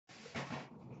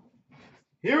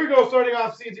Here we go, starting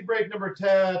off CNC break number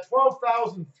 10,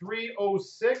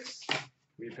 12,306.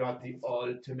 We've got the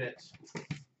ultimate.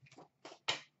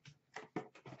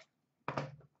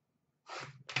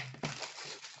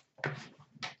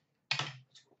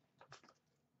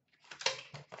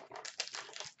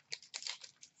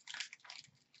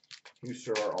 You,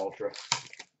 sir, are ultra.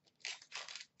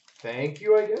 Thank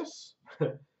you, I guess.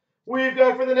 We've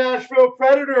got for the Nashville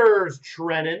Predators,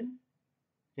 Trennan.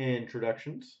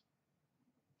 Introductions.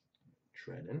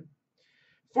 Trennan.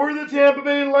 For the Tampa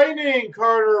Bay Lightning,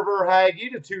 Carter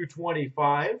Verhaeghe to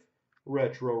 225.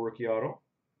 Retro rookie auto.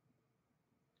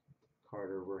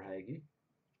 Carter Verhaeghe.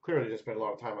 Clearly just spent a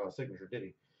lot of time on the signature, did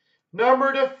he?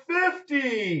 Number to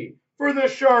 50 for the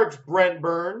Sharks, Brent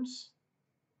Burns.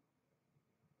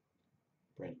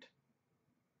 Brent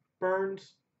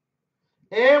Burns.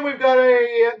 And we've got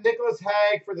a Nicholas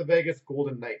Hague for the Vegas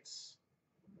Golden Knights.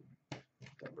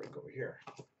 That break over here.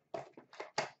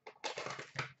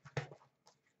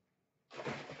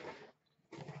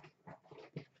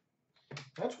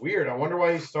 That's weird. I wonder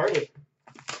why he started.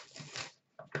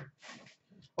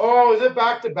 Oh, is it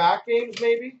back-to-back games,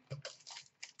 maybe? Is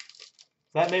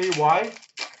that maybe why?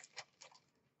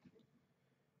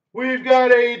 We've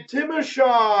got a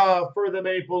Timoshaw for the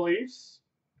Maple Leafs.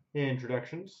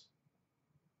 Introductions.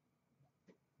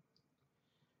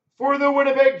 For the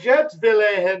Winnipeg Jets, Ville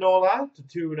Heinola to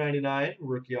 299,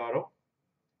 rookie auto.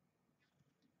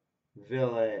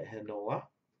 Ville Heinola.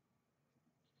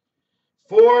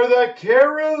 For the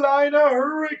Carolina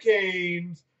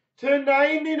Hurricanes, to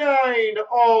 99,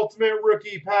 ultimate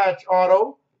rookie patch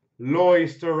auto,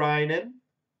 Loisterainen.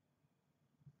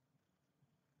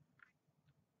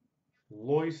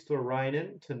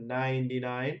 Loisterainen to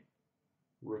 99,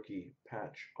 rookie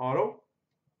patch auto.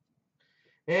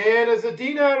 And a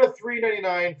Zadina to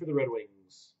 399 for the Red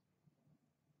Wings.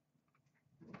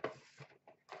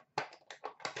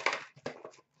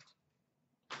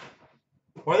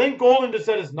 Well, I think Golden just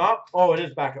said it's not. Oh, it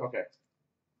is back. Okay.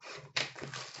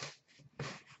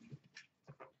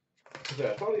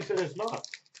 I thought he said it's not.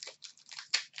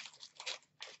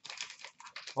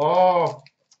 Oh,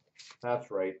 that's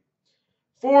right.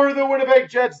 For the Winnipeg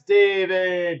Jets,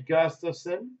 David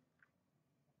Gustafson.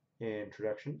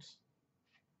 Introductions.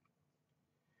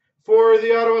 For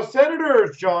the Ottawa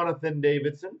Senators, Jonathan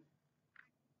Davidson.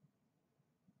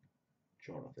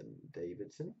 Jonathan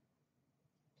Davidson.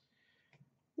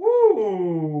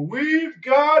 Woo! We've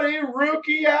got a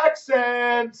rookie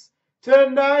accents to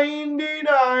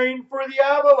 99 for the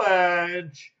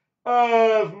Avalanche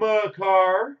of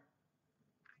Makar.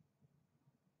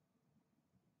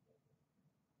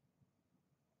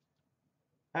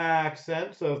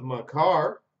 Accents of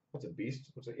Makar. That's a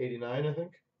beast. Looks like 89, I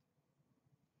think.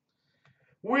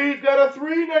 We've got a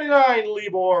 399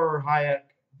 Libor Hayek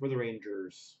for the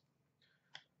Rangers.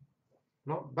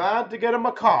 Not bad to get a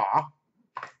Makar.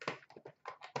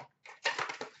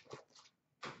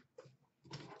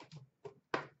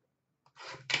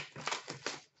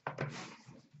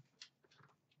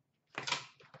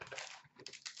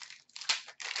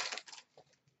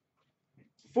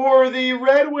 For the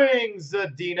Red Wings,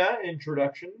 Zadina,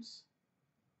 introductions.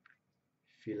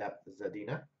 Philip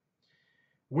Zadina.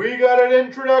 We got an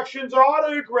introductions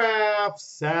autograph,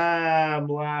 Sam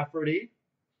Lafferty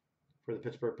for the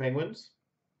Pittsburgh Penguins.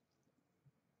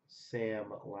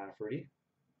 Sam Lafferty.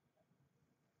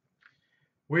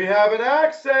 We have an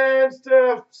accents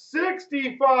to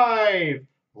 65,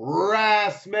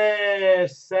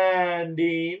 Rasmus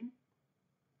Sandin.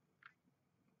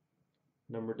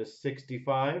 Number to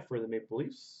 65 for the Maple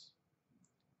Leafs,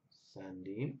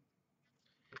 Sandin.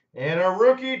 And a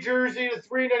rookie jersey to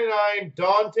 399,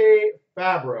 Dante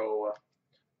Fabro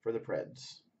for the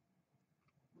Preds.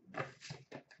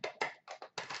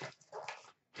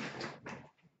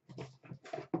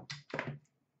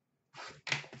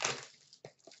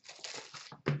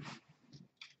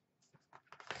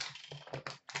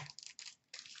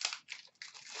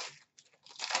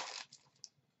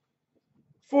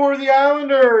 For the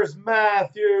Islanders,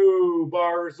 Matthew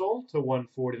Barzal to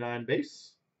 149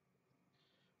 base.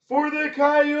 For the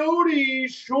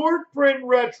Coyotes, short print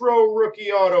retro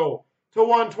rookie auto to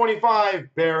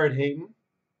 125, Barrett Hayton.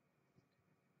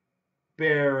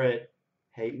 Barrett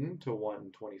Hayton to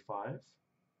 125.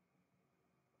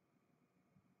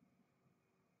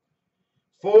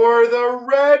 For the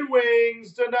Red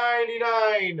Wings to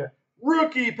 99,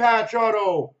 rookie patch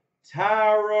auto,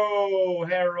 Taro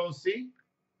Hirose.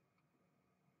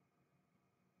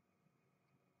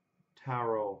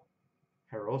 Taro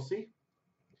Hirose.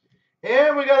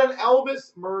 And we got an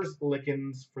Elvis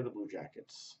Merzlikins for the Blue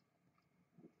Jackets.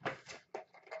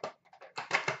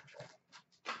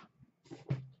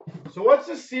 So what's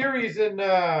the series in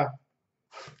the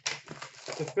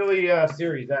Philly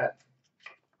series at?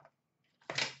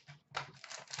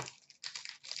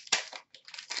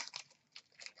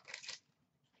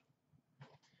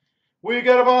 We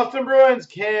got a Boston Bruins,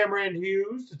 Cameron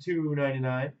Hughes to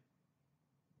 299.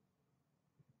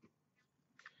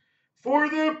 For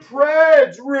the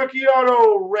Preds, rookie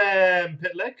auto, Rem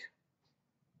Pitlick.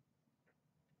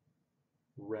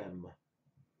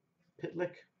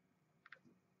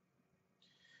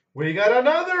 We got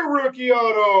another rookie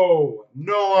auto,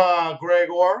 Noah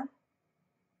Gregor.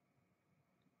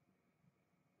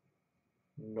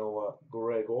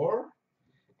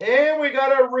 And we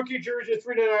got a rookie jersey,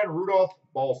 399, Rudolph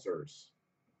Balcers.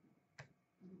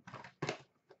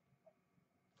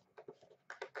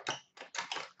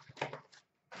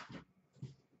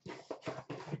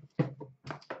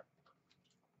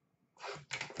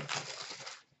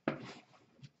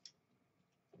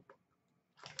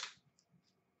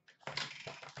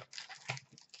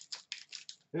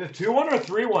 Is it 2-1 or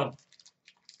 3-1?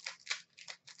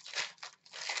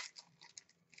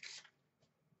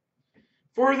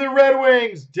 For the Red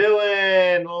Wings,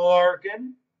 Dylan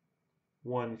Larkin,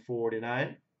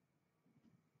 149.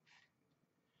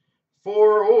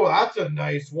 Oh, that's a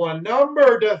nice one.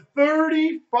 Number to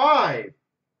 35.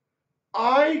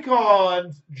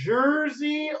 Icons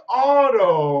jersey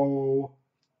auto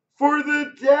for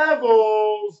the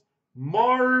Devils,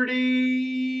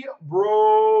 Marty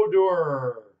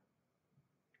Brodeur.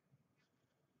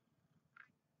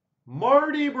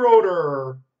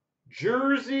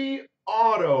 Jersey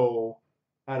auto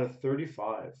out of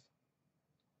 35.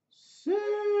 Sick.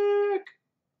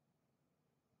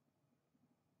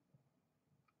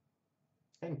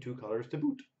 And 2 colors to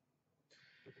boot.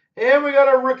 And we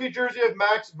got a rookie jersey of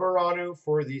Max Veranu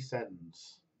for the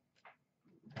Sens.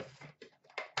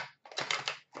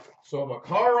 So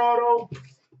Makar auto.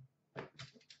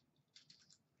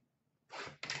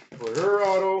 Brodeur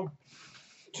auto.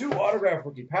 2 autograph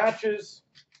rookie patches.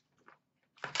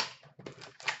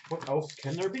 What else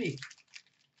can there be?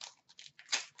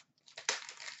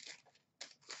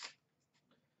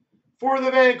 For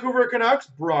the Vancouver Canucks,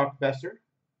 Brock Besser,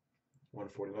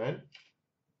 149.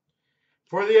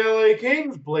 For the LA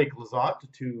Kings, Blake Lizotte to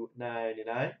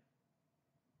 299.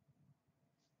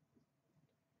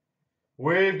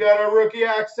 We've got a rookie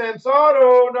accents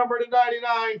auto, number to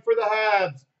 99 for the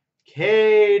Habs,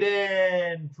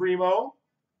 Caden Primo.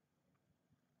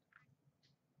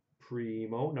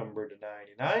 Number to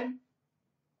 99.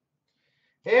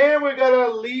 And we got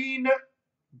a Lean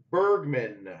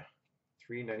Bergman,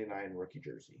 399 rookie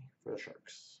jersey for the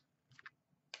Sharks.